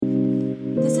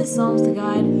This is Psalms to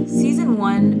God, Season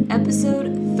 1,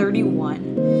 Episode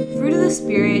 31, Fruit of the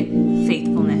Spirit,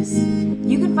 Faithfulness.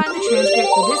 You can find the transcript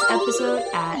for this episode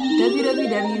at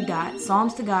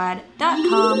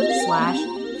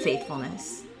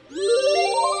www.psalmstogod.com/faithfulness.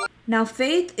 Now,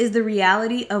 faith is the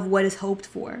reality of what is hoped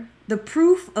for, the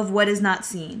proof of what is not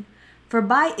seen. For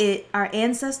by it our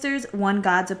ancestors won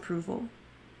God's approval.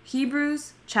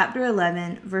 Hebrews chapter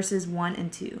 11, verses 1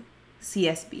 and 2,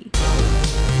 CSB.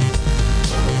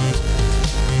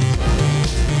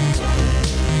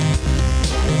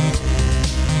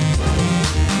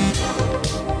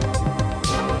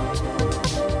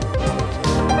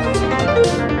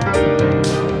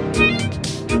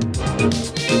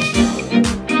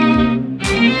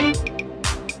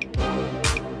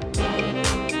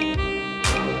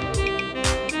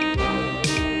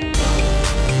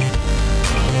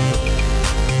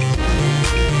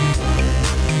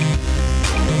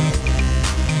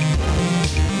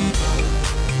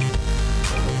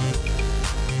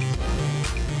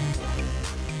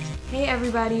 Hey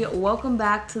everybody, welcome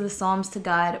back to the Psalms to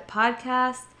God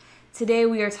podcast. Today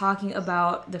we are talking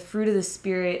about the fruit of the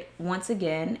Spirit once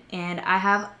again, and I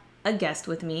have a guest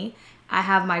with me. I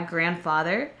have my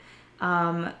grandfather.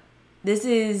 This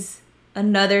is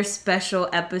another special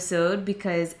episode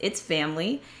because it's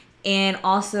family, and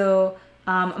also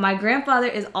my grandfather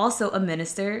is also a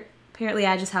minister. Apparently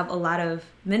I just have a lot of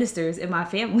ministers in my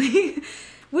family,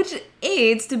 which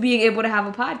aids to being able to have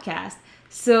a podcast.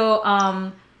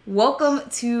 So, welcome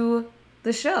to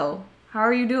the show. How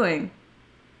are you doing?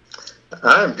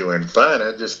 I'm doing fine.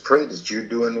 I just pray that you're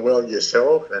doing well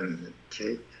yourself, and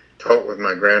to talk with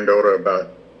my granddaughter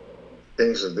about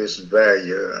things of this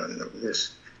value and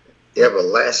this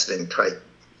everlasting type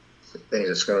of thing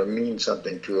that's going to mean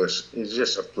something to us is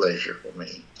just a pleasure for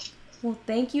me. Well,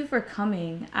 thank you for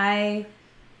coming. I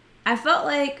felt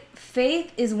like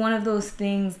faith is one of those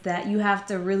things that you have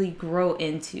to really grow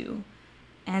into.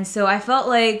 And so I felt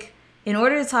like in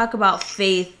order to talk about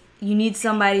faith, you need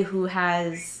somebody who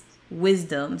has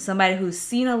wisdom, somebody who's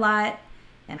seen a lot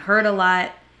and heard a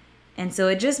lot. And so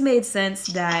it just made sense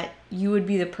that you would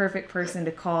be the perfect person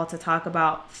to call to talk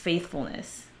about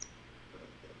faithfulness.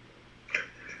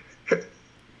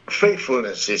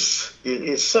 Faithfulness is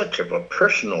such of a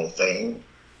personal thing.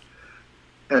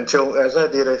 Until, as I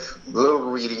did a little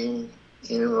reading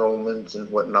in Romans and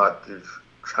whatnot to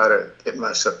try to get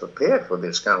myself prepared for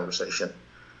this conversation,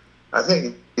 I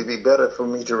think it'd be better for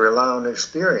me to rely on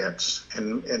experience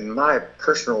and my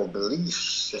personal belief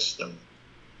system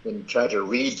than try to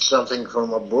read something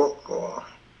from a book or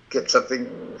get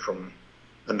something from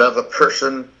another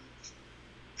person.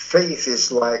 Faith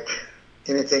is like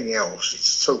anything else.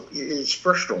 It's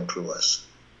personal to us.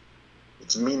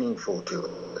 It's meaningful to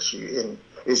us. And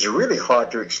it's really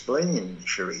hard to explain,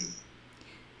 Cherie.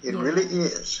 It really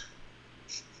is.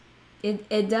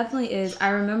 It definitely is. I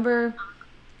remember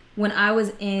when I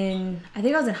was in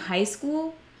high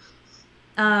school,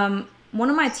 one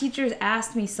of my teachers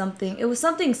asked me something. It was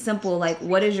something simple like,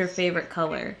 what is your favorite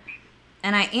color?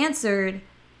 And I answered,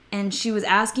 and she was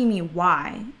asking me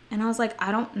why. And I was like,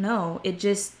 I don't know. It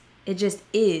just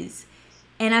is.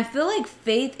 And I feel like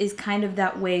faith is kind of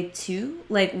that way too.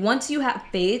 Like once you have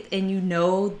faith and you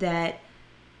know that,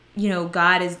 you know,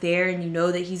 God is there and you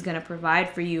know that he's going to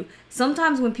provide for you.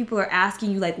 Sometimes when people are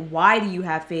asking you like, why do you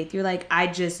have faith? You're like, I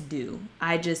just do.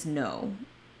 I just know.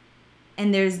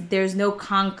 And there's no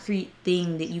concrete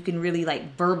thing that you can really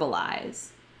like verbalize.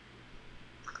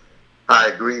 I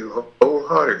agree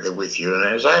wholeheartedly with you. And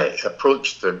as I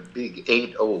approach the big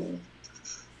 8-0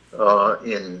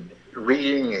 in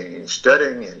reading and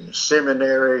studying in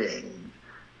seminary and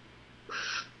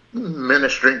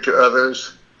ministering to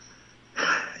others,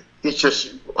 it's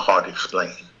just hard to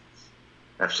explain.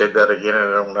 I've said that again,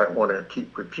 and I don't want to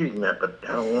keep repeating that, but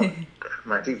I want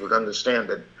my people to understand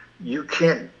that you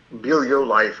can't build your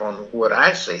life on what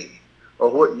I say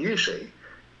or what you say.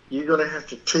 You're going to have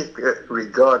to take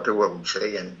regard to what we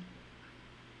say and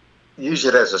use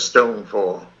it as a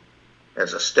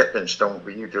stepping stone for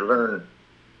you to learn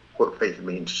what faith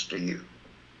means to you.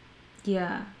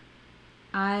 Yeah.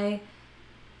 I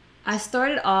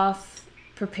started off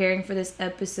preparing for this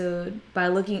episode by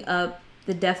looking up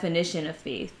the definition of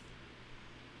faith.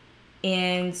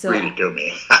 And so read it to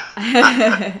me.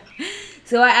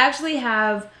 So I actually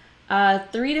have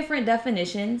 3 different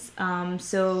definitions.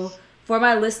 So for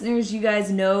my listeners, you guys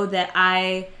know that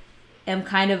I am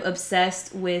kind of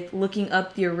obsessed with looking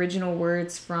up the original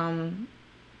words from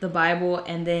the Bible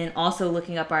and then also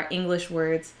looking up our English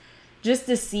words just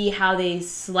to see how they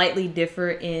slightly differ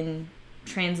in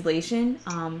translation.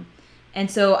 And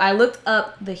so I looked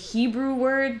up the Hebrew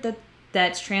word that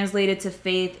that's translated to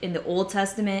faith in the Old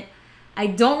Testament. I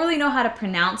don't really know how to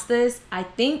pronounce this. I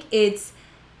think it's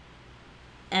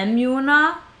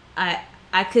emunah.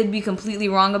 I could be completely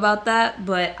wrong about that,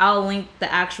 but I'll link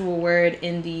the actual word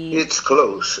in the. It's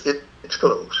close. It's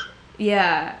close.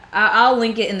 Yeah, I'll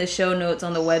link it in the show notes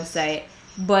on the website.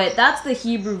 But that's the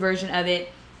Hebrew version of it,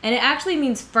 and it actually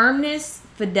means firmness,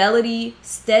 fidelity,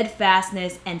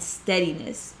 steadfastness, and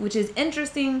steadiness, which is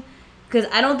interesting because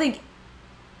I don't think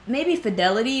maybe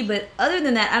fidelity, but other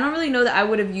than that, I don't really know that I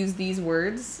would have used these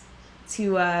words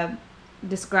to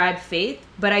describe faith.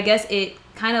 But I guess it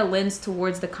kind of lends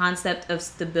towards the concept of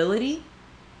stability.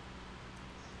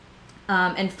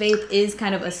 And faith is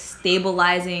kind of a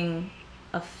stabilizing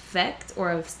effect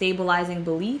or a stabilizing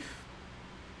belief.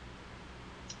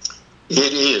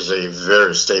 It is a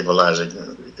very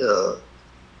stabilizing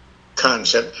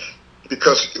concept,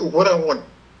 because what I want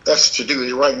us to do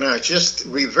is right now just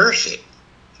reverse it.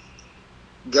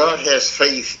 God has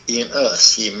faith in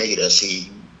us. He made us.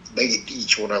 He made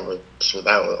each one of us with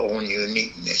our own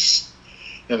uniqueness.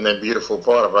 And the beautiful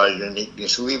part of our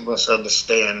uniqueness, we must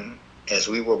understand, as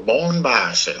we were born by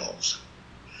ourselves,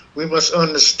 we must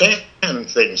understand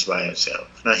things by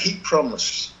ourselves. Now, He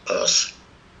promised us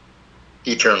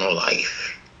eternal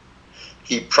life.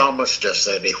 He promised us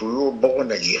that if we were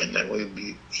born again, that we'd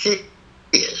be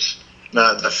His.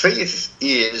 Now, the faith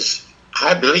is,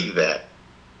 I believe that.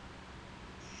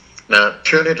 Now,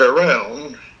 turn it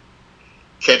around.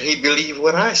 Can He believe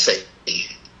what I say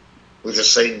with the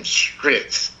same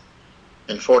strength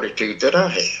and fortitude that I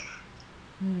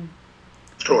have?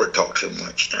 Lord, talk so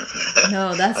much now.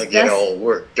 No, that's I get all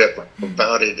worked up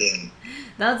about it. And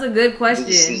that's a good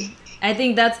question. I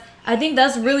think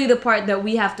that's really the part that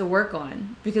we have to work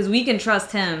on, because we can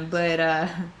trust Him, but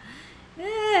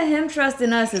Him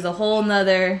trusting us is a whole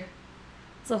nother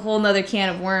can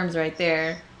of worms right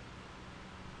there.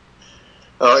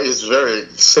 It's very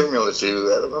similar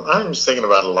to, I was thinking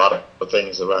about a lot of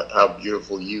things about how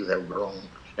beautiful you have grown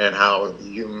and how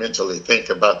you mentally think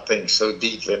about things so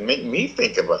deeply and make me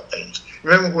think about things.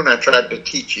 Remember when I tried to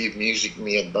teach you music,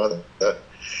 me and Mother,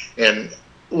 and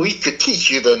we could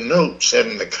teach you the notes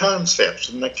and the concepts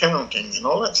and the counting and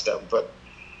all that stuff, but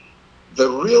the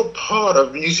real part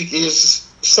of music is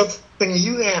something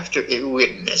you have to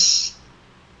witness.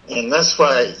 And that's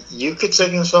why you could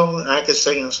sing a song, I could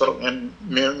sing a song, and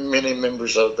many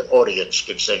members of the audience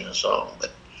could sing a song.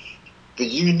 But the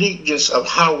uniqueness of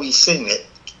how we sing it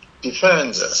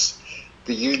defines us.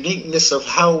 The uniqueness of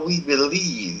how we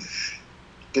believe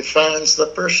defines the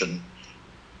person,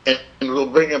 and will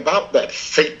bring about that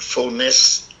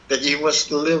faithfulness that you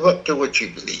must live up to what you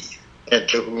believe and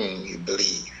to whom you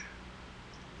believe.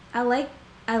 I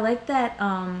like that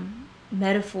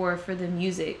metaphor for the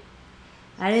music.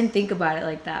 I didn't think about it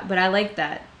like that, but I like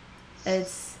that.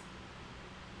 It's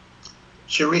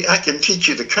Cherie, I can teach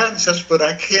you the concepts, but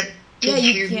I can't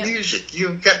teach you music.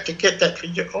 You've got to get that for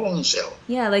your own self.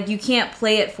 Yeah, like you can't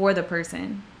play it for the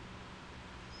person.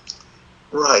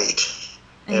 Right.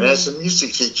 And as a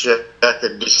music teacher, I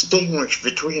could distinguish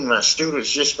between my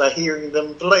students just by hearing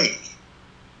them play.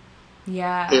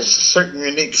 Yeah. There's a certain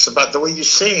uniqueness about the way you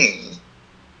sing.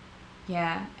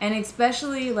 Yeah, and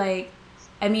especially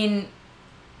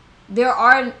there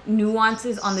are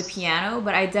nuances on the piano,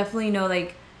 but I definitely know,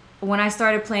 like, when I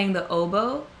started playing the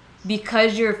oboe,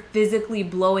 because you're physically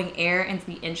blowing air into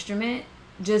the instrument,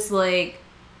 just like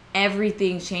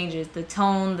everything changes. The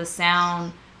tone, the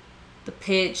sound, the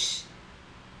pitch,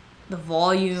 the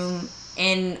volume,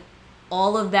 and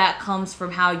all of that comes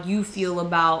from how you feel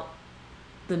about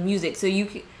the music. So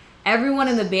everyone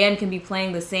in the band can be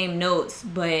playing the same notes,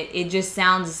 but it just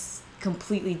sounds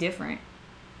completely different.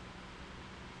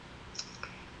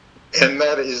 And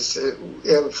that is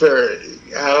very,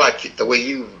 I like it, the way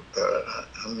you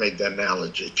made the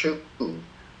analogy too.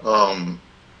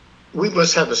 We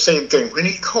must have the same thing when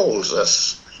He calls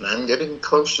us, and I'm getting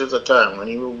close to the time when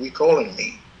He will be calling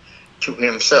me to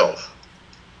Himself,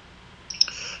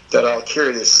 that I'll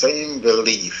carry the same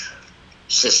belief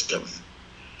system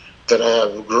that I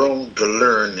have grown to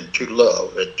learn and to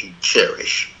love and to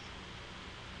cherish.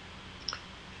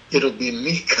 It'll be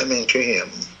me coming to Him.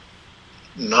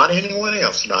 Not anyone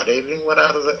else, not anyone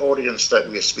out of the audience that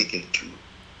we're speaking to,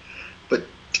 but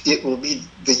it will be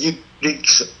the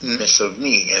uniqueness of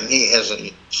me, and He has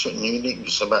a certain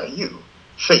uniqueness about you.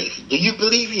 Faith. Do you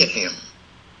believe in Him?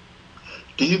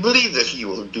 Do you believe that He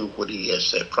will do what He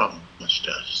has promised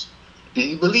us? Do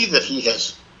you believe that He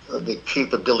has the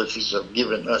capabilities of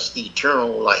giving us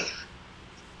eternal life?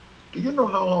 Do you know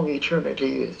how long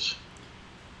eternity is?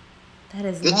 That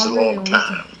is it's a long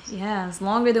time. Yeah, it's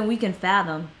longer than we can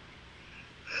fathom.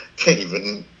 can't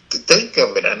even think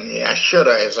of it. I mean, I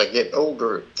shudder as I get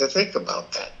older to think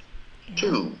about that Yeah.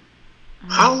 too.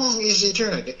 How long is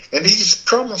eternity? And he's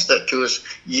promised that to us.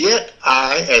 Yet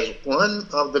I, as one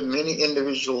of the many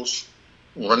individuals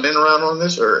running around on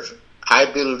this earth, I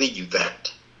believe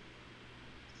that.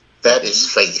 That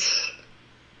is faith.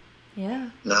 Yeah.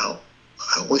 Now,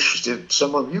 I wish that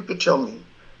some of you could tell me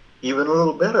even a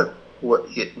little better what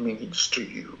it means to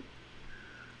you.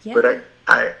 Yeah. But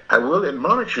I will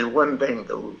admonish you one thing,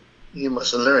 though. You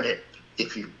must learn it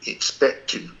if you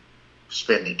expect to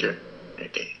spend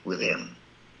eternity with him.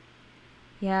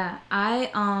 Yeah.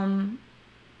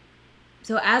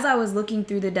 So as I was looking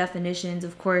through the definitions,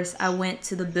 of course, I went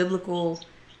to the biblical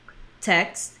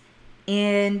text.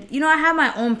 And, I have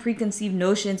my own preconceived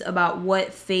notions about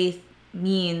what faith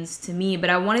means to me, but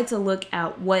I wanted to look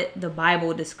at what the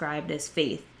Bible described as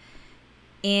faith.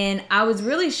 And I was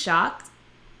really shocked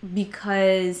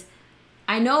because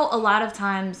I know a lot of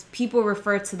times people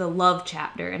refer to the love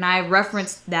chapter, and I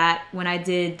referenced that when I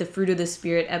did the Fruit of the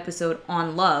Spirit episode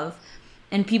on love.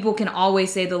 And people can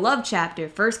always say the love chapter,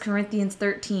 1 Corinthians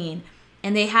 13,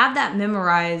 and they have that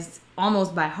memorized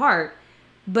almost by heart.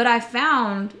 But I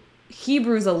found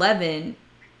Hebrews 11,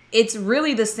 it's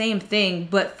really the same thing,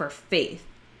 but for faith.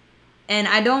 And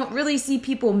I don't really see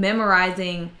people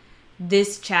memorizing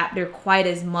this chapter quite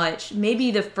as much.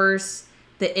 Maybe the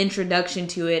introduction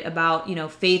to it about,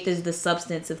 faith is the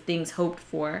substance of things hoped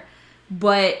for.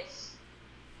 But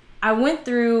I went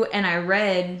through and I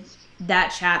read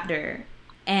that chapter,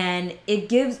 and it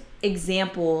gives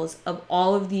examples of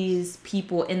all of these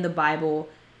people in the Bible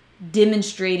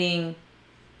demonstrating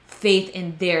faith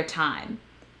in their time.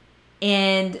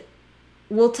 And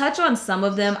we'll touch on some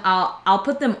of them. I'll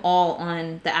put them all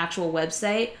on the actual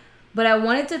website, but I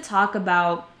wanted to talk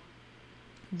about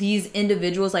these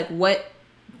individuals, like what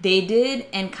they did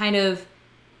and kind of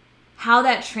how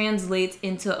that translates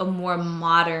into a more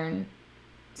modern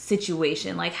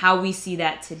situation, like how we see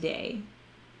that today.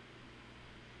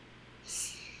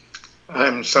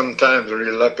 I'm sometimes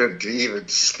reluctant to even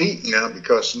speak now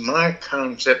because my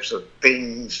concepts of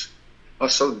things are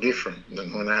so different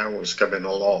than when I was coming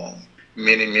along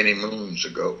many, many moons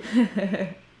ago.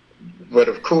 But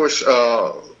of course,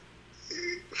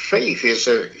 faith is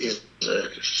a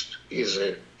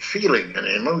feeling, an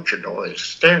emotion, or a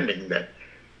standing that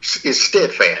is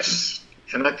steadfast.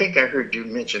 And I think I heard you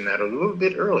mention that a little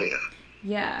bit earlier.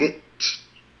 Yeah.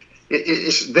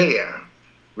 It's there,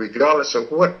 regardless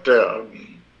of what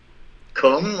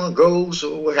comes or goes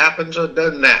or what happens or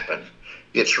doesn't happen.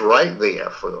 It's right there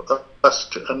for us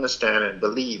to understand and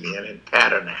believe in and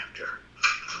pattern after.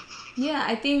 Yeah,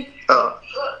 I think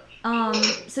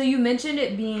so you mentioned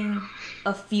it being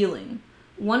a feeling.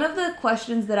 One of the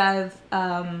questions that I've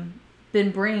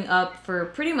been bringing up for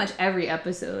pretty much every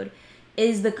episode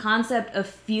is the concept of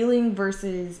feeling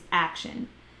versus action.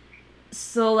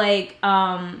 So like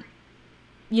faith,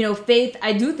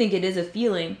 I do think it is a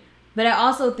feeling, but I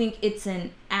also think it's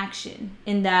an action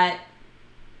in that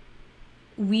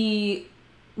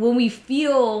when we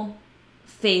feel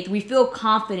faith, we feel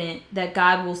confident that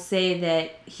God will say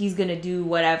that he's going to do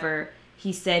whatever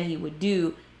he said he would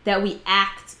do, that we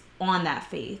act on that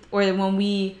faith. Or when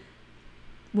we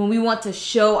want to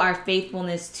show our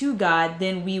faithfulness to God,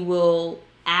 then we will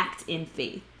act in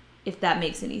faith, if that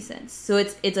makes any sense. So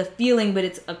it's a feeling, but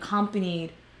it's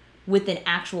accompanied with an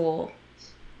actual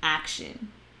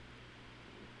action.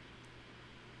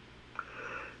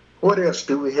 What else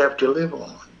do we have to live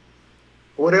on?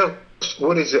 What else?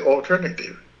 What is the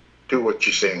alternative to what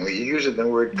you're saying? We're using the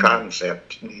word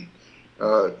concept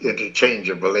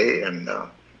interchangeably,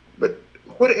 but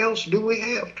what else do we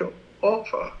have to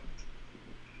offer?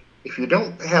 If you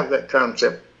don't have that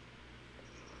concept,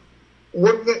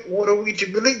 what are we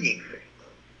to believe?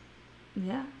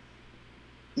 Yeah.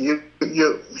 You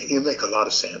make a lot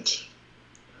of sense.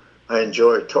 I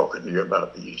enjoy talking to you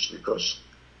about these because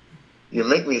you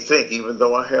make me think, even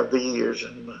though I have the years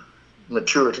and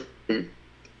maturity,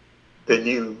 then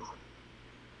you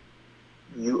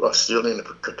are still in the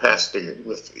capacity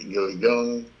with your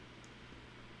young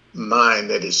mind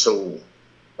that is so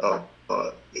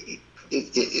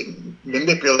it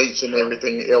manipulates and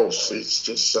everything else. It's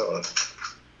just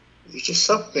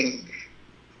something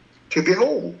to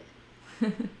behold.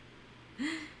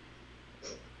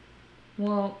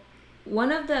 Well,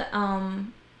 one of the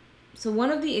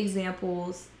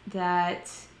examples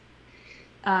that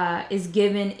is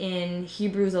given in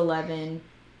Hebrews 11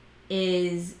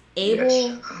 is Abel.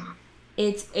 Yes.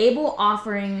 It's Abel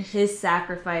offering his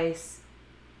sacrifice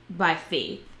by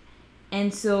faith.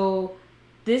 And so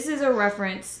this is a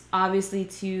reference, obviously,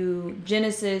 to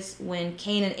Genesis when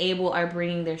Cain and Abel are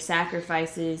bringing their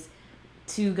sacrifices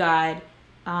to God.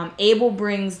 Abel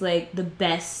brings like the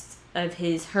best of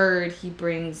his herd. He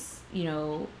brings,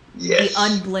 the Yes.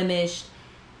 unblemished,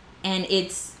 and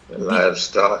it's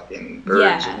Livestock and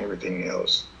birds and yeah, everything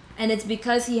else. and it's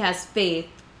because he has faith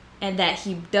and that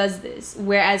he does this.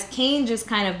 Whereas Cain just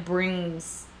kind of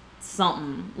brings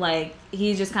something, like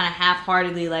he's just kind of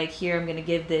half-heartedly like, here, I'm gonna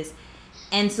give this.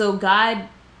 And so God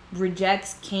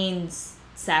rejects Cain's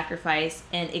sacrifice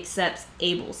and accepts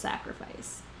Abel's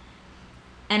sacrifice.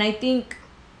 And I think,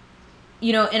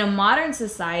 in a modern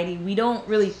society, we don't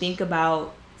really think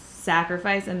about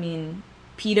sacrifice. I mean,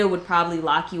 PETA would probably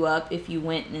lock you up if you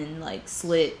went and like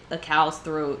slit a cow's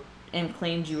throat and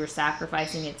claimed you were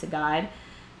sacrificing it to God.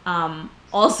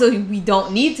 Also, we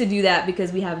don't need to do that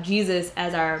because we have Jesus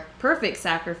as our perfect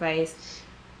sacrifice.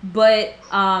 But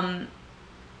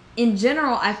in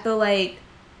general, I feel like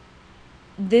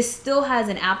this still has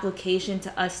an application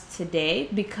to us today,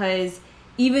 because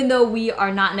even though we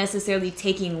are not necessarily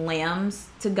taking lambs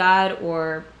to God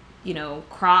or,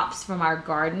 crops from our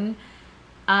garden,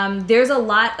 there's a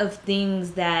lot of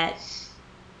things that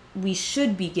we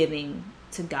should be giving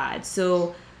to God.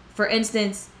 So, for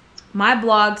instance, my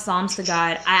blog, Psalms to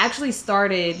God, I actually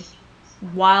started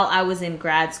while I was in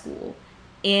grad school.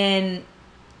 And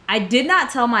I did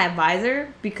not tell my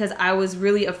advisor because I was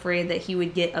really afraid that he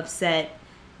would get upset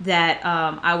that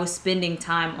I was spending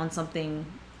time on something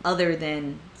other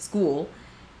than school.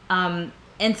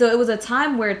 And so it was a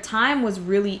time where time was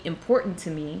really important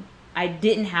to me. I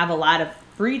didn't have a lot of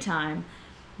free time,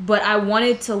 but I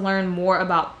wanted to learn more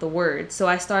about the word. So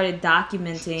I started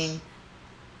documenting,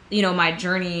 my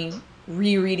journey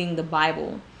rereading the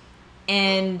Bible.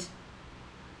 And,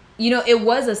 it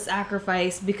was a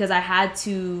sacrifice because I had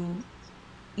to,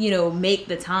 make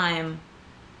the time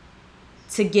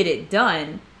to get it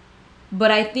done. But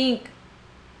I think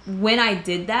when I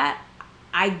did that,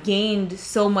 I gained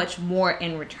so much more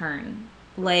in return.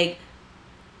 Like,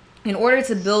 in order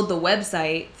to build the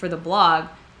website for the blog,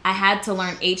 I had to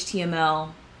learn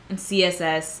HTML and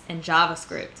CSS and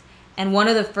JavaScript. And one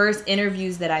of the first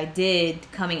interviews that I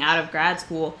did coming out of grad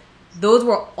school, those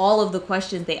were all of the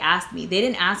questions they asked me. They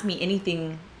didn't ask me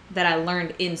anything that I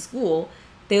learned in school.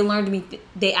 They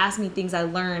asked me things I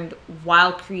learned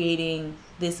while creating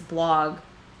this blog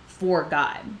for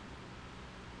God.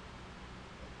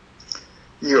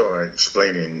 You are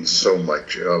explaining so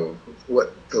much of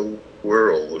what the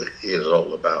world is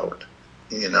all about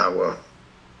in our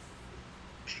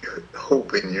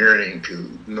hope and yearning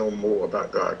to know more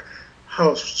about God.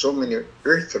 How so many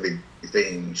earthly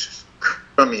things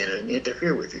come in and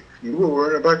interfere with you. You were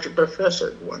worried about your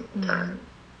professor at one time,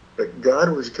 but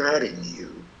God was guiding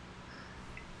you,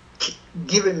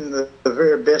 giving the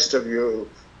very best of your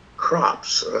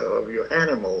crops, of your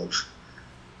animals.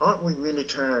 Aren't we many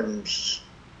times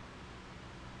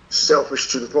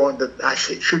selfish to the point that I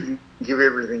shouldn't give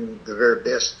everything, the very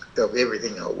best of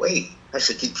everything away? I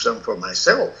should keep some for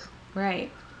myself.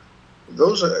 Right.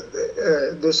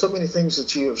 There's so many things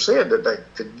that you have said that I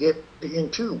could get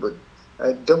into, but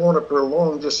I don't want to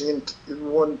prolong just in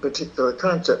one particular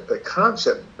concept. The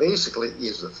concept basically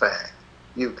is the fact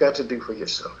you've got to do for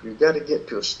yourself. You've got to get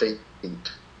to a state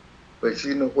where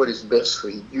you know what is best for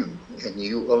you and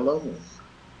you alone.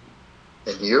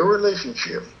 And your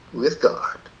relationship with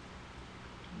God,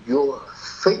 your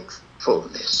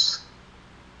faithfulness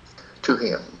to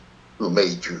Him who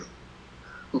made you,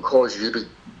 who caused you to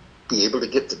be able to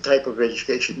get the type of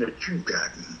education that you've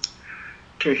gotten,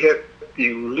 to help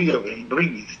you live and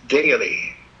breathe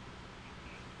daily.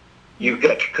 You've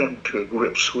got to come to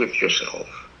grips with yourself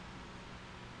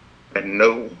and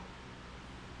know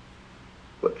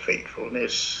what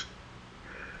faithfulness,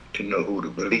 to know who to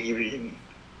believe in,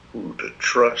 who to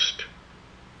trust.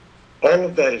 All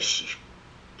of that is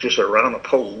just around a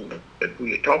pole that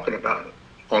we are talking about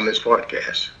on this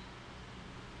podcast.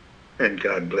 And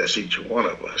God bless each one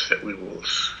of us that we will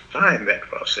find that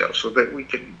for ourselves so that we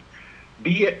can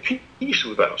be at peace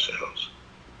with ourselves,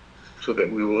 so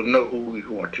that we will know who we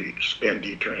want to spend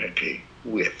eternity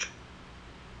with.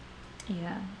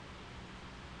 Yeah.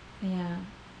 Yeah.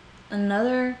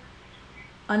 Another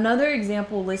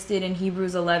example listed in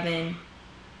Hebrews 11,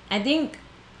 I think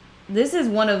this is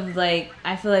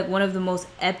I feel like one of the most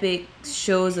epic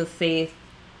shows of faith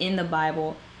in the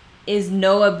Bible is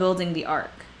Noah building the ark.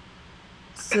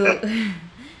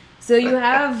 So you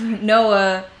have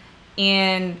Noah,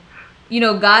 and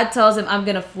God tells him, I'm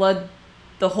gonna flood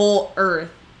the whole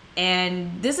earth,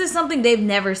 and this is something they've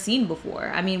never seen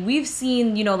before. I mean, we've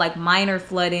seen like minor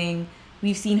flooding,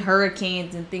 we've seen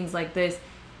hurricanes and things like this.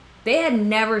 They had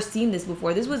never seen this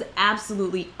before. This was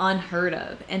absolutely unheard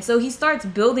of. And so he starts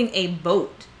building a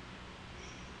boat.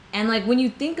 And like when you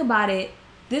think about it,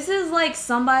 this is like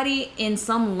somebody in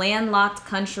some landlocked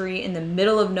country in the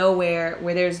middle of nowhere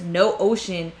where there's no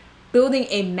ocean building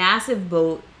a massive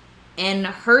boat and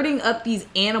herding up these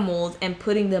animals and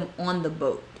putting them on the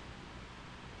boat.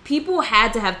 People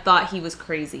had to have thought he was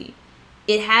crazy.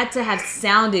 It had to have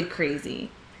sounded crazy.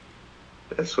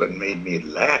 That's what made me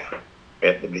laugh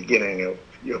at the beginning of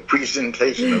your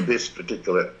presentation of this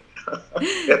particular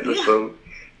episode.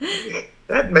 Yeah.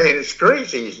 That man is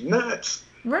crazy. He's nuts.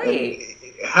 Right.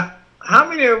 How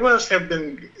many of us have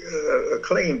been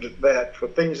acclaimed at that for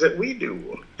things that we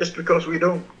do just because we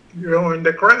don't, in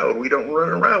the crowd, we don't run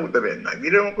around with them at night. We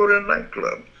don't go to the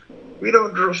nightclub. We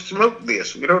don't smoke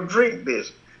this. We don't drink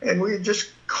this. And we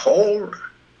just called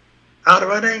out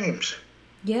of our names.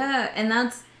 Yeah, and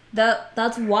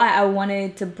that's why I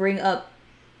wanted to bring up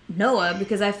Noah,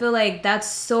 because I feel like that's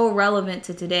so relevant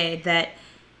to today, that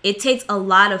it takes a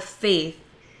lot of faith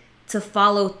to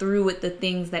follow through with the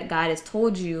things that God has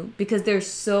told you, because they're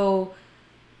so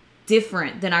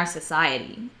different than our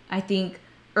society. I think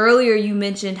earlier you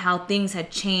mentioned how things had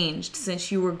changed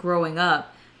since you were growing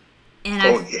up.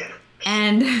 And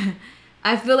and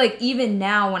I feel like even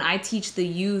now when I teach the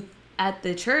youth at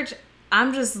the church,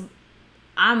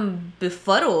 I'm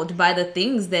befuddled by the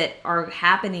things that are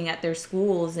happening at their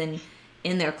schools and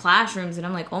in their classrooms. And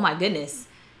I'm like, oh my goodness,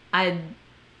 I'm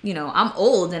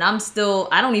old and I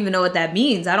don't even know what that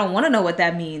means. I don't want to know what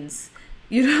that means.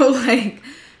 It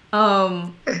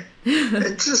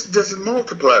just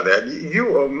multiply that.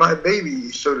 You are my baby,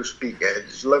 so to speak. I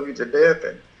just love you to death,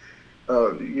 and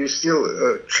you're still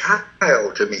a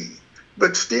child to me.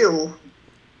 But still,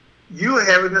 you're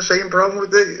having the same problem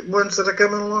with the ones that are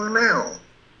coming along now.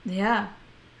 Yeah.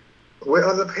 Where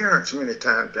are the parents? Many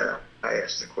times I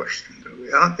ask the question,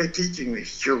 aren't they teaching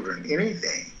these children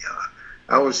anything?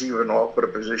 I was even offered a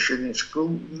position in school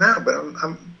now, but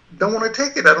I don't want to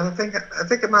take it. I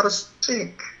think I'm out of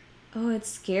sync. Oh, it's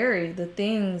scary. The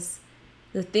things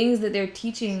that they're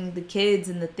teaching the kids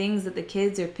and the things that the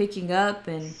kids are picking up,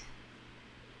 and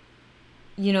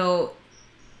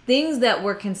things that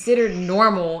were considered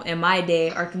normal in my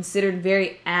day are considered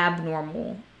very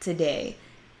abnormal today.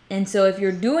 And so if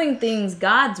you're doing things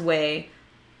God's way,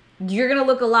 you're going to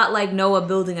look a lot like Noah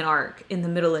building an ark in the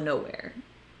middle of nowhere.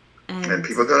 And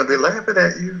people are going to be laughing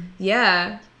at you.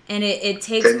 Yeah. And it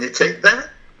takes... Can you take that?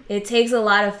 It takes a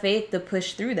lot of faith to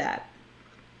push through that.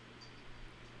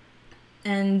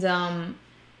 And,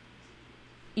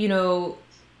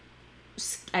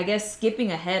 I guess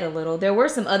skipping ahead a little, there were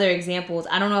some other examples.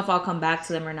 I don't know if I'll come back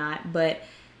to them or not. But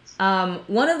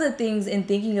one of the things in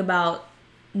thinking about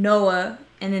Noah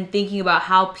and then thinking about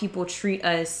how people treat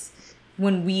us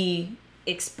when we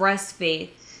express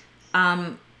faith,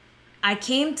 I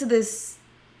came to this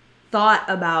thought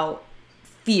about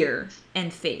fear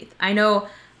and faith. I know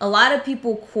a lot of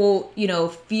people quote,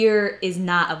 fear is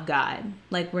not of God.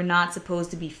 Like, we're not supposed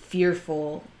to be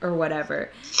fearful or whatever.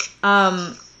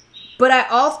 But I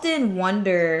often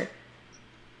wonder,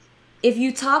 if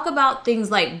you talk about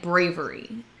things like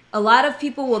bravery, a lot of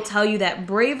people will tell you that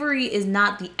bravery is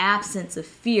not the absence of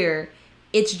fear.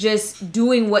 It's just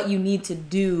doing what you need to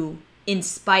do in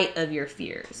spite of your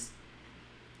fears.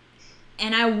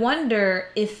 And I wonder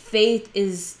if faith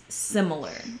is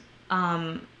similar.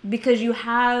 Because you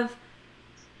have,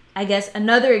 I guess,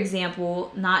 another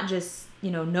example, not just,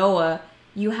 Noah.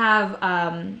 You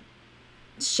have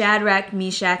Shadrach,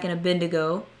 Meshach, and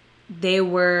Abednego. They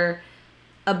were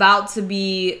about to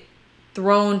be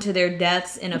thrown to their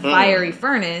deaths in a fiery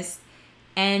furnace.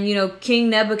 And, King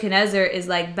Nebuchadnezzar is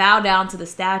like, bow down to the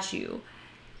statue.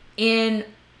 And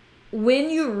when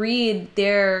you read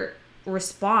their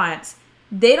response,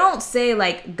 they don't say,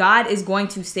 like, God is going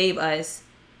to save us,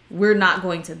 we're not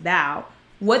going to bow.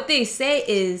 What they say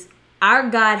is, our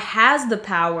God has the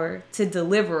power to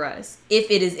deliver us if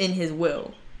it is in his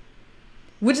will.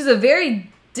 Which is a very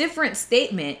different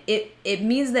statement. It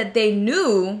means that they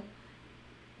knew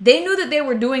that they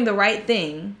were doing the right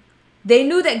thing. They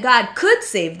knew that God could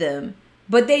save them,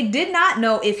 but they did not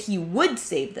know if he would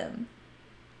save them.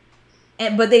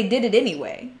 But they did it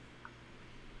anyway.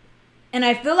 And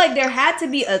I feel like there had to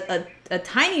be a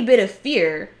tiny bit of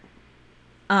fear,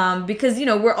 because,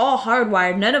 we're all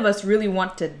hardwired. None of us really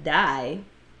want to die.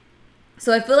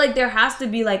 So I feel like there has to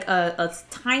be like a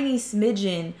tiny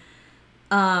smidgen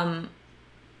of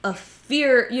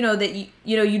fear, that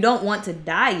you don't want to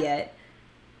die yet.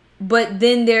 But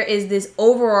then there is this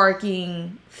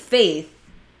overarching faith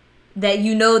that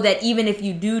that even if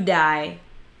you do die,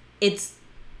 it's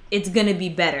it's going to be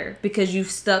better because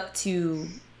you've stuck to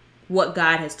what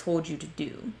God has told you to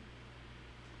do.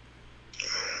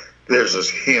 There's this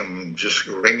hymn just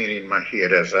ringing in my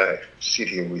head as I sit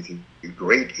here with you.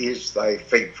 Great is thy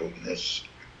faithfulness.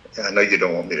 I know you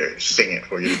don't want me to sing it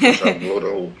for you because I blow the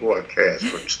whole broadcast,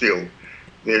 but still,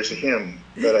 there's a hymn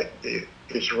that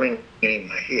is ringing in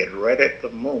my head right at the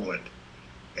moment.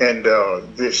 And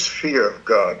this fear of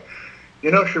God.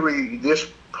 You know, Cherie,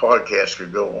 this podcast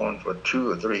could go on for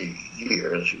 2 or 3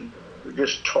 years. We're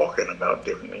just talking about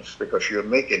different things because you're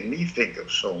making me think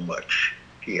of so much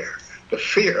here. The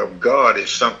fear of God is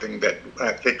something that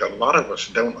I think a lot of us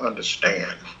don't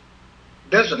understand.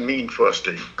 It doesn't mean for us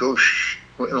to go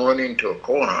run into a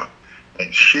corner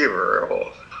and shiver,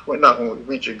 or we're not going to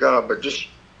reach a God, but just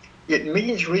it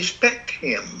means respect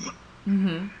Him.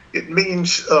 Mm-hmm. It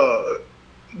means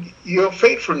your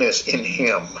faithfulness in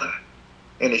Him,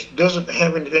 and it doesn't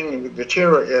have anything with the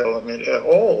terror element at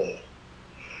all.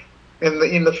 And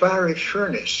in the fiery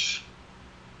furnace,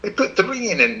 they put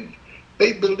 3 in, and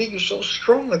they believe so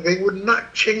strongly they would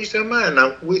not change their mind.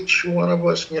 Now, which one of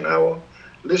us in our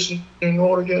listening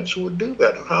audience would do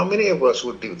that? How many of us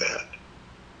would do that?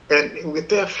 And with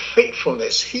their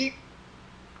faithfulness, he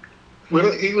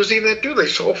was in that too. They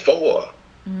saw 4.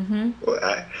 Mm-hmm.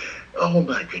 Well, oh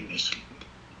my goodness.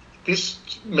 This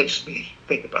makes me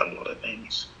think about a lot of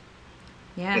things.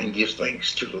 Yeah. And give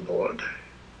thanks to the Lord.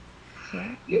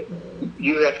 Yeah.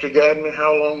 You have to guide me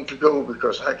how long to go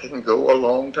because I can go a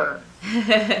long time.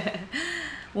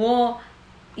 Well,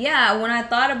 yeah, when I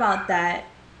thought about that,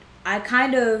 I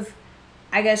kind of,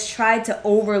 I guess, tried to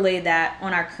overlay that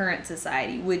on our current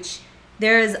society, which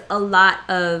there's a lot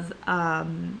of, I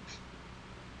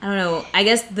don't know, I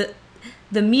guess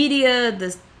the media,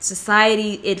 the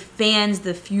society, it fans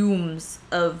the fumes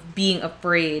of being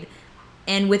afraid.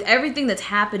 And with everything that's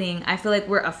happening, I feel like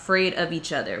we're afraid of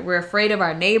each other. We're afraid of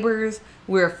our neighbors.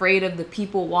 We're afraid of the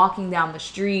people walking down the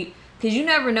street because you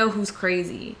never know who's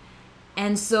crazy.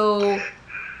 And so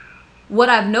what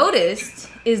I've noticed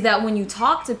is that when you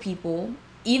talk to people,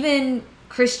 even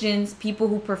Christians, people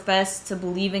who profess to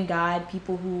believe in God,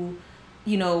 people who,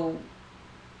 you know,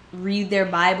 read their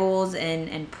Bibles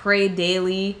and pray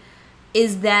daily,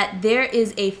 is that there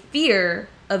is a fear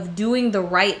of doing the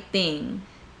right thing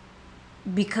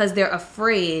because they're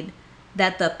afraid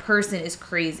that the person is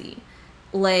crazy.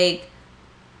 Like,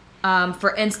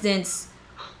 for instance,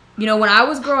 you know, when I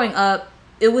was growing up,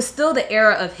 it was still the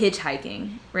era of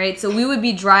hitchhiking, right? So we would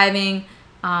be driving.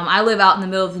 I live out in the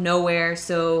middle of nowhere,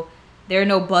 so there are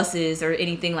no buses or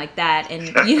anything like that. And,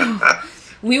 you know,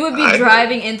 we would be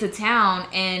driving into town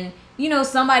and, you know,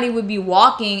 somebody would be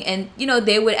walking and, you know,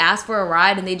 they would ask for a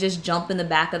ride and they just jump in the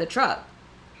back of the truck.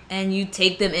 And you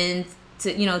take them in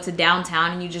to, you know, to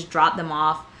downtown and you just drop them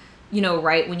off, you know,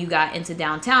 right when you got into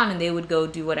downtown and they would go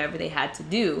do whatever they had to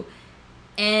do.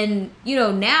 And, you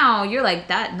know, now you're like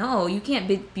that. No, you can't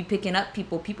be picking up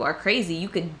people. People are crazy. You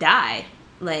could die.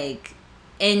 Like,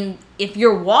 and if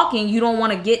you're walking, you don't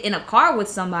want to get in a car with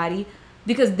somebody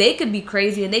because they could be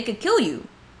crazy and they could kill you.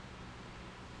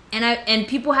 And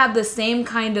people have the same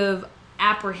kind of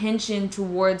apprehension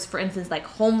towards, for instance, like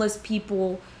homeless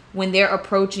people when they're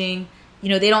approaching. You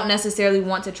know, they don't necessarily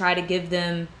want to try to give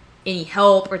them any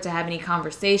help or to have any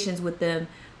conversations with them.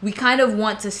 We kind of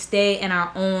want to stay in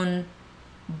our own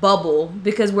bubble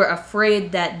because we're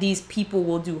afraid that these people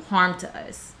will do harm to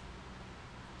us.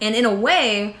 And in a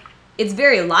way, it's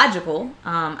very logical.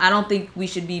 I don't think we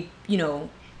should be, you know,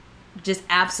 just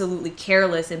absolutely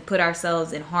careless and put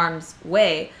ourselves in harm's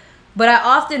way. But I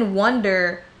often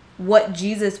wonder what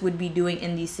Jesus would be doing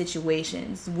in these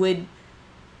situations.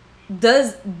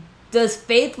 Does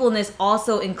faithfulness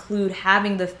also include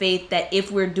having the faith that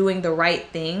if we're doing the right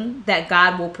thing, that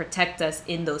God will protect us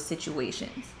in those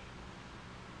situations?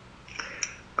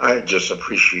 I just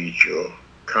appreciate your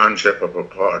concept of a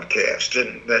podcast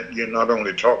and that you're not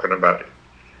only talking about it,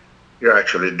 you're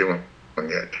actually doing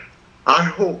it. I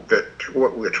hope that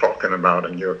what we're talking about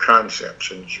and your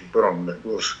concepts and you put on that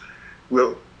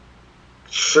will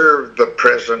serve the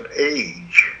present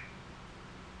age.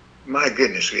 My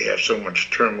goodness, we have so much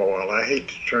turmoil. I hate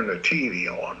to turn the TV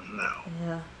on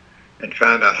now and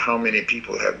find out how many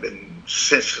people have been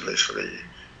senselessly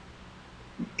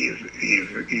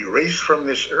erased from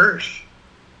this earth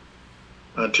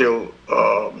until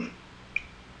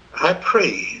I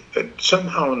pray that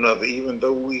somehow or another, even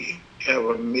though we have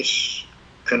a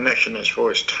misconnection as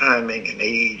far as timing and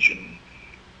age and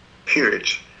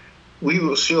periods, we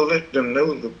will still let them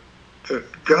know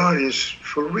that God is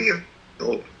for real,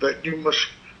 that you must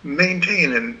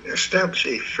maintain and establish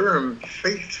a firm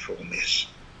faithfulness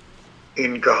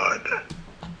in God.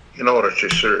 in order to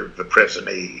serve the present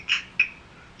age.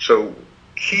 So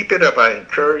keep it up. I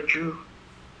encourage you.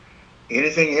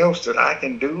 Anything else that I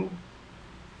can do,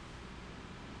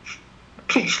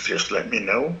 please just let me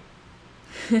know.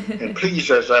 And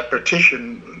please, as I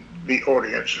petition the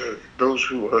audience, those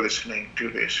who are listening to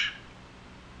this,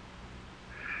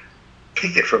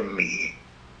 take it from me,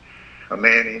 a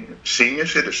man, a senior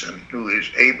citizen, who is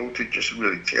able to just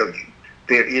really tell you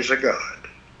there is a God.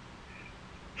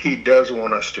 He does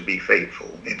want us to be faithful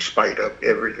in spite of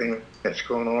everything that's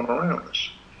going on around us.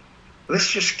 Let's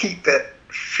just keep that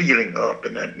feeling up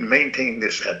and maintain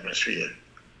this atmosphere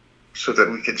so that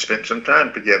we can spend some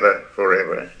time together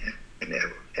forever and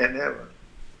ever and ever.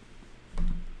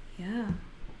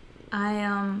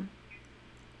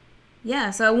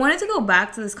 Yeah. So I wanted to go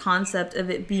back to this concept of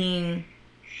it being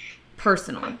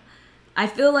personal. I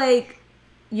feel like,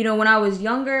 when I was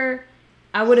younger,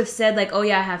 I would have said like, oh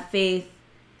yeah, I have faith,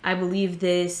 I believe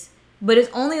this, but it's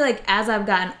only like as I've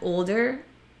gotten older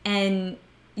and,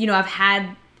 I've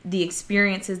had the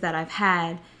experiences that I've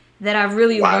had that I've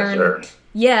really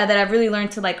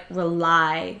learned to like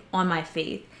rely on my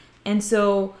faith. And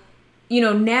so,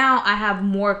 now I have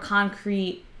more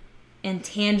concrete and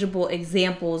tangible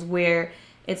examples where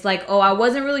it's like, oh, I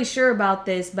wasn't really sure about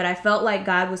this, but I felt like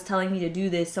God was telling me to do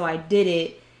this, so I did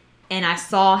it, and I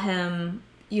saw him,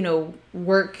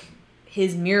 work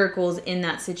his miracles in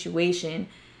that situation.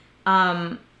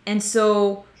 And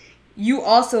so you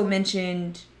also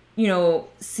mentioned,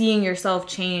 seeing yourself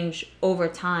change over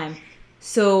time.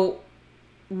 So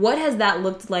what has that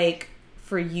looked like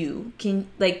for you? Can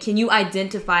you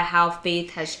identify how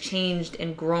faith has changed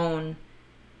and grown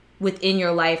within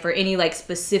your life, or any like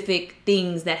specific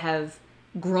things that have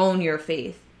grown your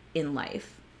faith in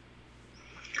life?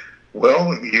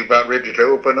 Well, you about ready to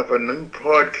open up a new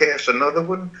podcast, another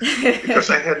one?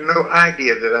 Because I had no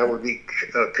idea that I would be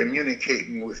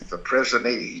communicating with the present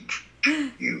age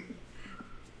you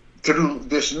through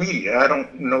this media. I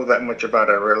don't know that much about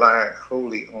it. I rely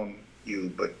wholly on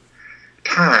you, but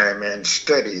time and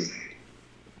study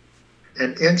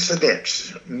and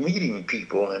incidents, meeting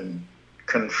people and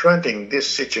confronting this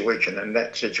situation and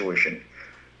that situation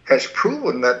has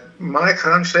proven that my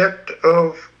concept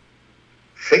of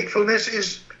faithfulness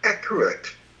is accurate.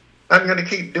 I'm going to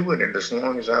keep doing it as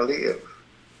long as I live.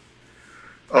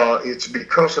 It's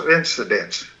because of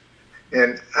incidents.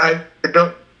 And I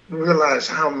don't realize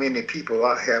how many people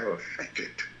I have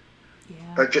affected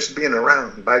by just being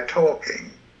around, by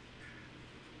talking.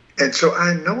 And so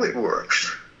I know it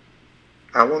works.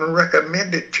 I want to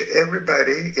recommend it to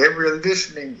everybody, every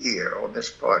listening ear on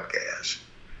this podcast,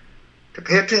 to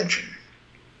pay attention.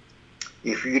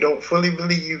 If you don't fully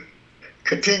believe,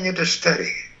 continue to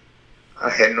study. I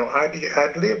had no idea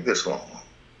I'd live this long.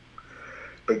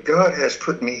 But God has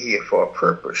put me here for a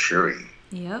purpose, Cherie.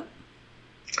 Yep.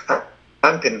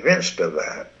 I'm convinced of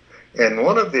that. And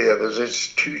one of the others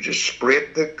is to just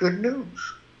spread the good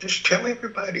news. Just tell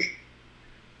everybody.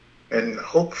 And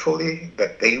hopefully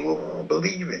that they will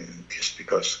believe in this,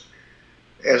 because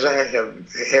as I have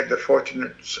had the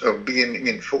fortune of being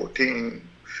in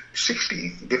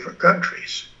 16 different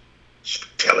countries,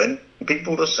 telling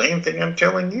people the same thing I'm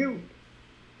telling you.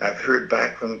 I've heard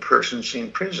back from persons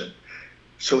in prison.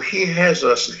 So he has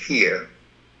us here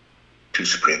to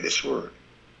spread this word.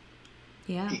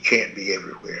 Yeah. He can't be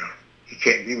everywhere. He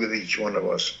can't be with each one of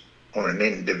us on an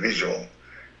individual,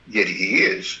 yet he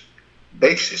is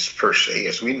basis per se,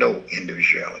 as we know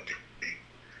individuality.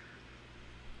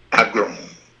 I've grown,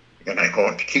 and I'm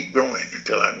going to keep growing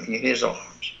until I'm in his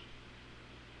arms.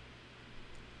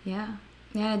 Yeah,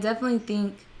 I definitely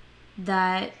think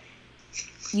that,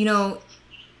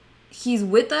 he's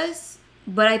with us,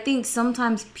 but I think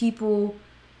sometimes people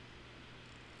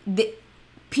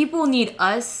need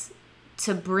us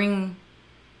to bring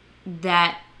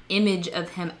that image of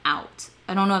him out.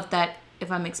 I don't know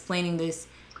if I'm explaining this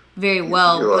very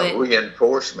well, but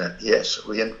reinforcement. Yes,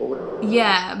 reinforcement.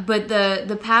 Yeah, but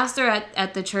the pastor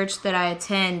at the church that I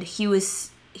attend, he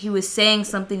was saying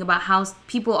something about how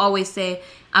people always say,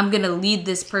 I'm going to lead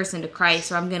this person to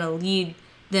Christ, or I'm going to lead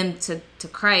them to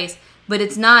Christ, but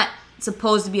it's not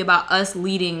supposed to be about us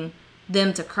leading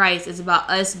them to Christ. It's about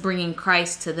us bringing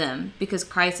Christ to them, because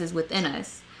Christ is within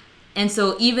us. And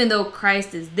so even though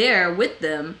Christ is there with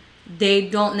them, they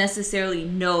don't necessarily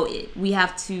know it. We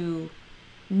have to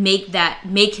make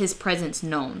his presence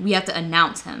known. We have to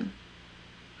announce him.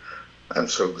 I'm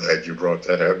so glad you brought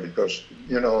that up, because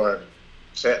I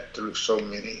sat through so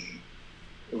many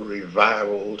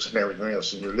revivals and everything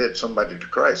else, and you led somebody to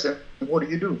Christ, and what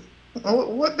do?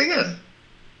 What then?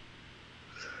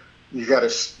 You got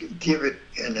to give it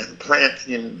and implant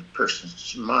in the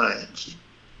person's minds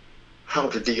how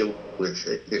to deal with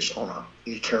this on an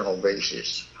eternal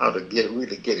basis, how to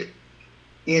really get it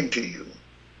into you.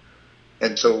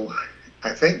 And so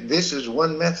I think this is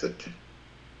one method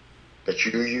that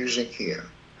you're using here.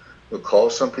 Will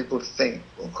cause some people to think,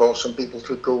 will cause some people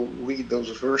to go read those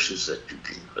verses that you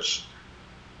gave us.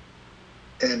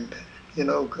 And,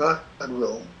 God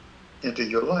will enter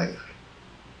your life.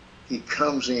 He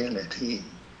comes in and he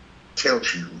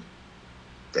tells you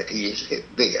that he is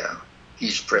there.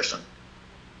 He's present.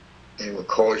 And it will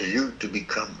cause you to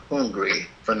become hungry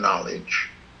for knowledge,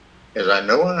 as I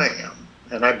know I am,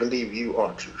 and I believe you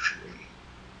are too, Cherie.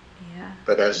 Yeah.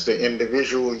 But as the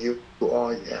individual you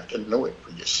are, you have to know it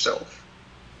for yourself.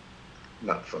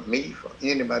 Not for me, for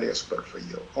anybody else, but for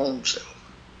your own self.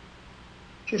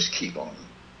 Just keep on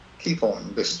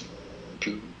listening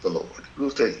to the Lord. He'll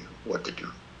tell you what to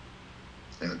do.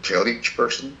 And tell each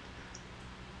person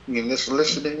in this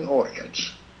listening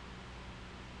audience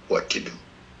what to do.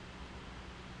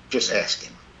 Just ask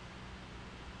him.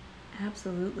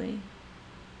 Absolutely.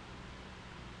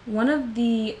 One of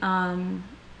the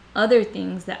other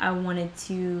things that I wanted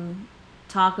to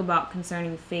talk about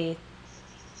concerning faith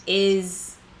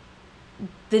is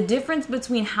the difference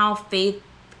between how faith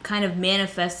kind of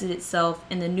manifested itself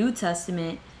in the New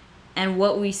Testament and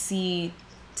what we see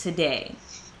today.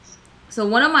 So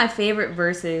one of my favorite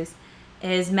verses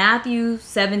is Matthew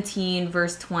 17,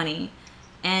 verse 20.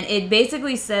 And it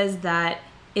basically says that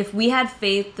if we had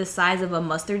faith the size of a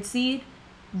mustard seed,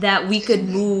 that we could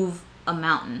move a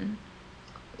mountain.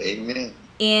 Amen.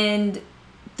 And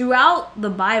throughout the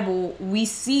Bible, we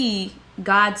see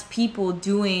God's people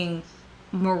doing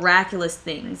miraculous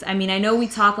things. I mean, I know we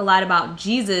talk a lot about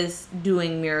Jesus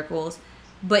doing miracles,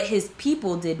 but his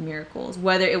people did miracles,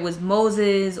 whether it was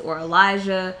Moses or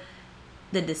Elijah,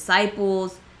 the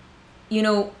disciples.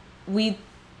 We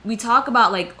talk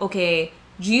about okay,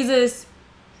 Jesus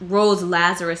rose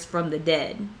Lazarus from the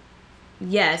dead.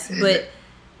 Yes,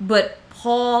 but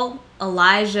Paul,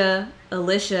 Elijah,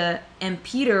 Elisha, and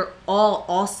Peter all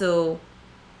also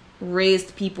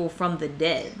raised people from the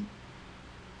dead.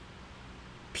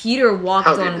 Peter walked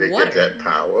on water. How did they get that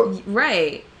power?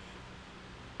 Right.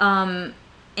 And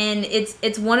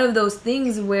it's one of those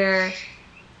things where,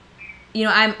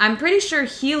 I'm pretty sure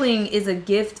healing is a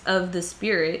gift of the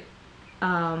Spirit.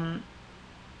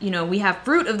 We have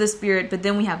fruit of the Spirit, but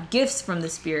then we have gifts from the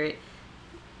Spirit.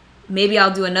 Maybe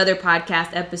I'll do another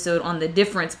podcast episode on the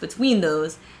difference between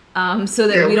those, so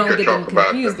that we don't get them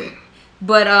confused.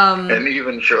 But and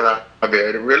even show how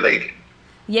they're related.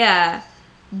 Yeah,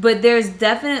 but there's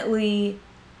definitely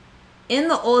in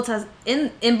the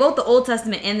in both the Old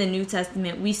Testament and the New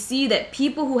Testament, we see that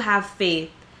people who have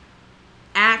faith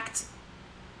act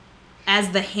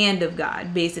as the hand of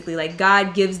God, basically. Like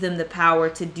God gives them the power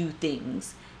to do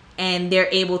things, and they're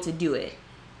able to do it.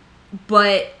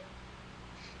 But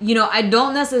I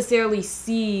don't necessarily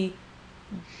see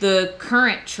the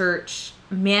current church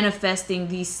manifesting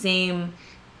these same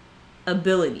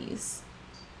abilities.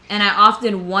 And I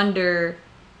often wonder,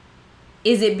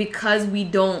 is it because we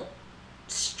don't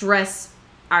stress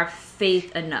our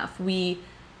faith enough? We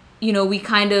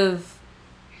kind of,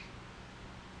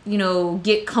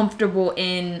 get comfortable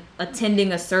in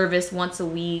attending a service once a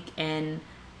week and,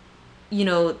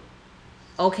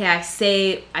 okay, I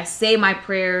say my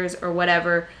prayers or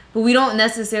whatever, but we don't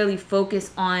necessarily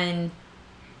focus on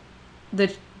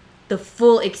the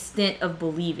full extent of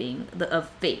believing, of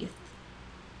faith.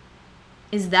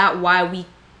 Is that why we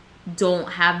don't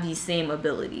have these same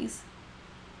abilities?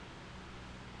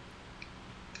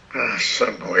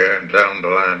 Somewhere down the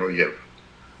line we have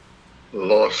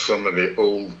lost some of the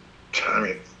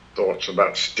old-timey thoughts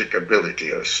about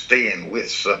stickability or staying with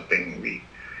something. We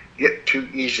get too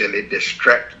easily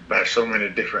distracted by so many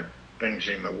different things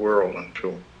in the world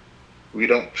until we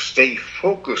don't stay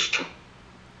focused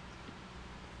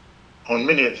on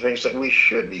many of the things that we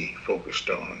should be focused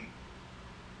on.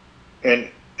 And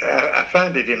I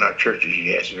find it in our churches,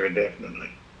 yes, very definitely.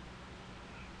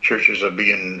 Churches are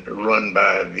being run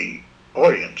by the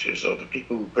audiences or the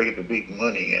people who pay the big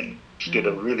money, and instead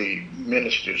of really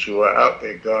ministers who are out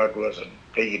there. God wasn't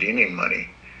paid any money.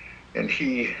 And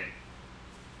he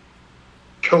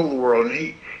told the world,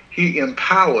 and he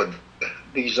empowered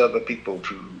these other people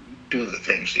to do the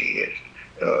things he did.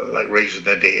 Like raising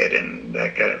the dead and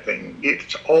that kind of thing.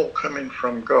 It's all coming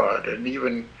from God. And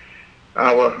even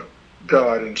our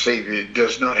God and Savior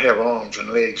does not have arms and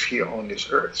legs here on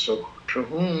this earth. So to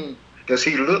whom does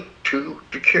he look to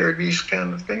carry these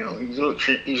kind of things?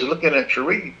 He's looking at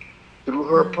Cherie through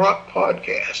her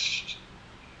podcast.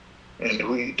 and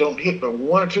we don't hit but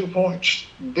 1 or 2 points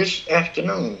this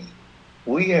afternoon,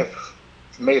 we have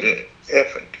made an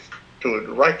effort toward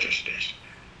righteousness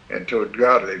and toward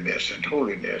godliness and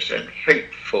holiness and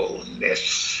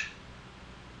faithfulness.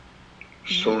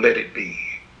 So let it be.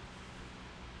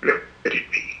 Let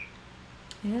it be.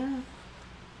 Yeah.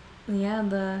 Yeah,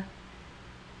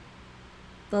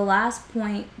 the last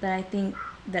point that I think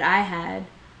that I had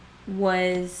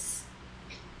was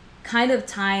kind of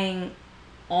tying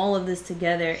all of this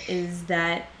together is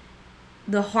that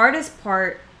the hardest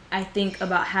part I think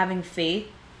about having faith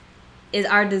is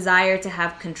our desire to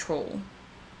have control.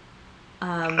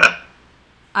 I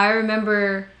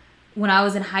remember when I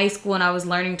was in high school and I was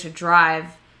learning to drive,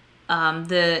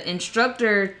 the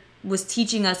instructor was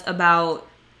teaching us about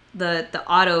the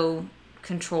auto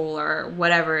control or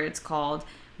whatever it's called,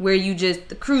 where you just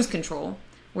the cruise control,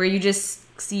 where you just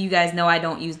see, you guys know I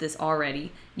don't use this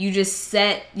already. You just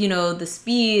set, the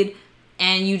speed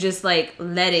and you just like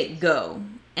let it go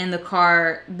and the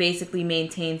car basically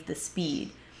maintains the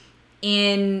speed.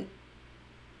 And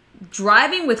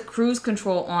driving with cruise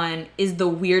control on is the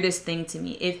weirdest thing to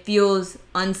me. It feels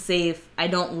unsafe. I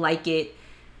don't like it.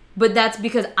 But that's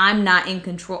because I'm not in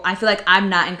control. I feel like I'm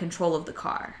not in control of the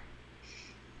car.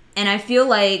 And I feel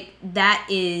like that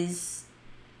is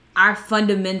our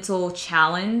fundamental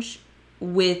challenge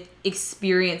with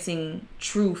experiencing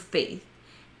true faith.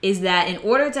 Is that in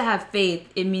order to have faith,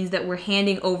 it means that we're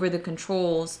handing over the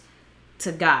controls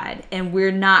to God. And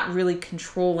we're not really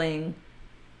controlling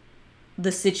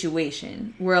the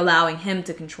situation. We're allowing him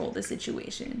to control the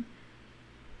situation.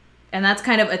 And that's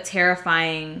kind of a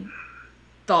terrifying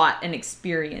thought and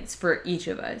experience for each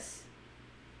of us.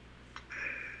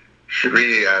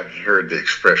 Cherie, I've heard the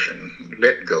expression,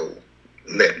 let go,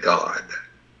 let God.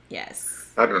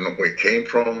 Yes. I don't know where it came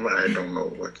from. I don't know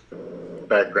what the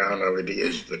background of it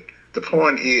is. But the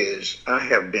point is, I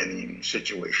have been in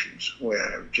situations where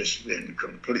I've just been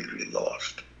completely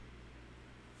lost.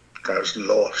 I was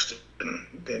lost, and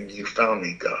then you found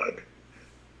me, God.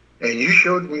 And you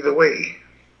showed me the way.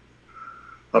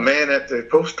 A man at the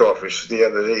post office the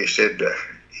other day said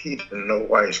he didn't know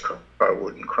why his car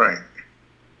wouldn't crank.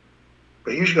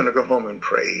 But he was going to go home and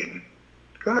pray, and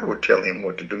God would tell him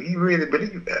what to do. He really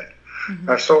believed that. Mm-hmm.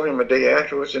 I saw him a day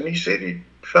afterwards, and he said he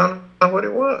found out what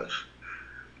it was.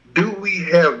 Do we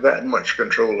have that much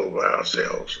control over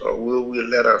ourselves, or will we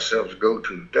let ourselves go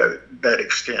to that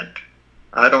extent?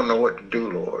 I don't know what to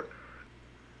do, Lord.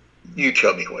 You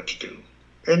tell me what to do.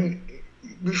 And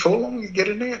before long, you get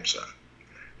an answer.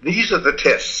 These are the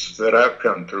tests that I've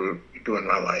come through during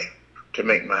my life to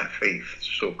make my faith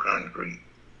so concrete,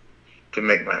 to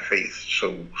make my faith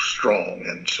so strong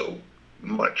and so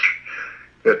much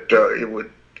that it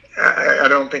would, I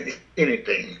don't think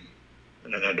anything,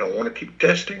 and I don't want to keep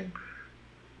testing,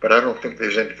 but I don't think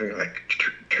there's anything like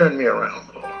turn me around,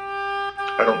 Lord.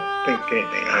 I don't think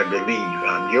anything. I believe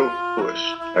I'm yours.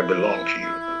 I belong to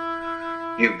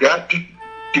you. You've got to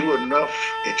do enough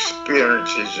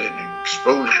experiences and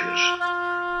exposures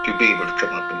to be able to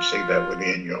come up and say that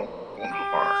within your own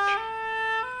heart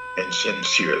and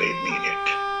sincerely mean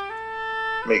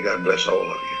it. May God bless all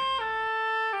of you.